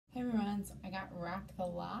Hey everyone, so I got Rock the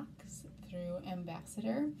Locks through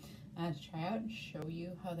Ambassador to try out and show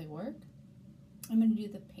you how they work. I'm going to do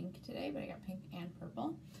the pink today, but I got pink and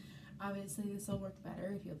purple. Obviously this will work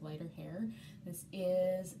better if you have lighter hair. This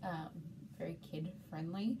is very kid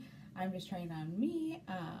friendly. I'm just trying it on me,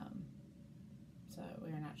 so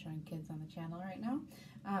we're not showing kids on the channel right now,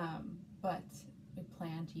 but we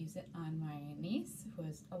plan to use it on my niece who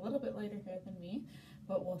has a little bit lighter hair than me,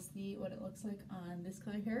 but we'll see what it looks like on this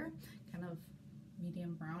color hair, kind of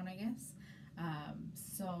medium brown, I guess.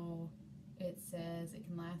 So it says it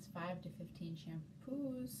can last 5 to 15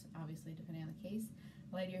 shampoos, obviously depending on the case.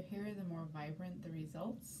 The lighter your hair, the more vibrant the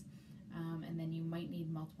results, and then you might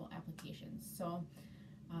need multiple applications. So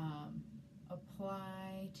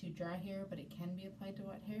apply to dry hair, but it can be applied to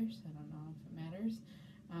wet hair, so I don't know if it matters.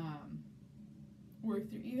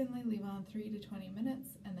 Work through evenly, leave on 3 to 20 minutes,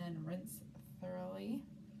 and then rinse thoroughly.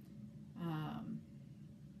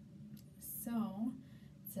 So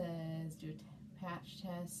it says do a patch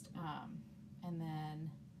test, and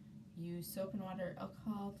then use soap and water,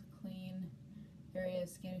 alcohol to clean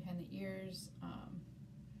areas, skin behind the ears.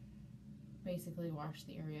 Basically wash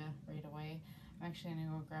the area right away. I'm actually gonna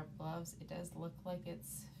go grab gloves. It does look like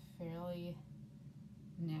it's fairly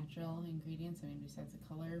natural ingredients, I mean besides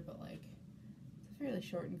the color, but like it's a fairly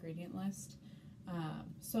short ingredient list.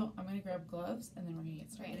 So I'm going to grab gloves and then we're going to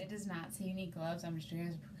get started. Right, it does not say you need gloves. I'm just doing it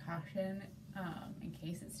as a precaution in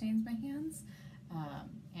case it stains my hands.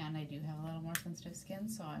 And I do have a little more sensitive skin,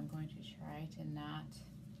 so I'm going to try to not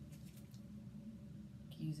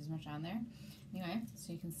use as much on there. Anyway,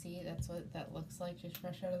 so you can see that's what that looks like just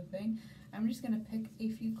fresh out of the thing. I'm just going to pick a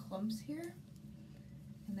few clumps here,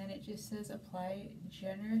 and then it just says apply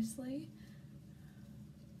generously.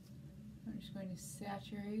 I'm just going to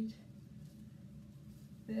saturate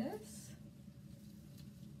this,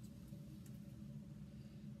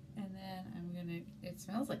 and then I'm gonna, it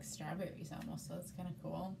smells like strawberries almost, so it's kind of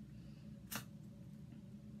cool.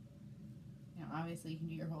 Now obviously you can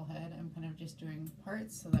do your whole head. I'm kind of just doing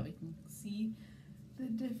parts so that we can see the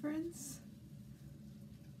difference,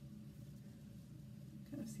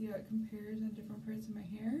 kind of see how it compares on different parts of my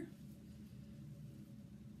hair.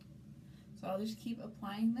 So I'll just keep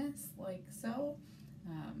applying this like so.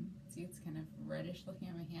 See, it's kind of reddish looking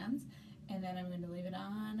at my hands, and then I'm going to leave it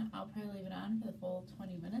on. I'll probably leave it on for the full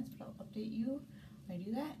 20 minutes, but I'll update you when I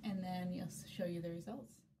do that, and then you'll show you the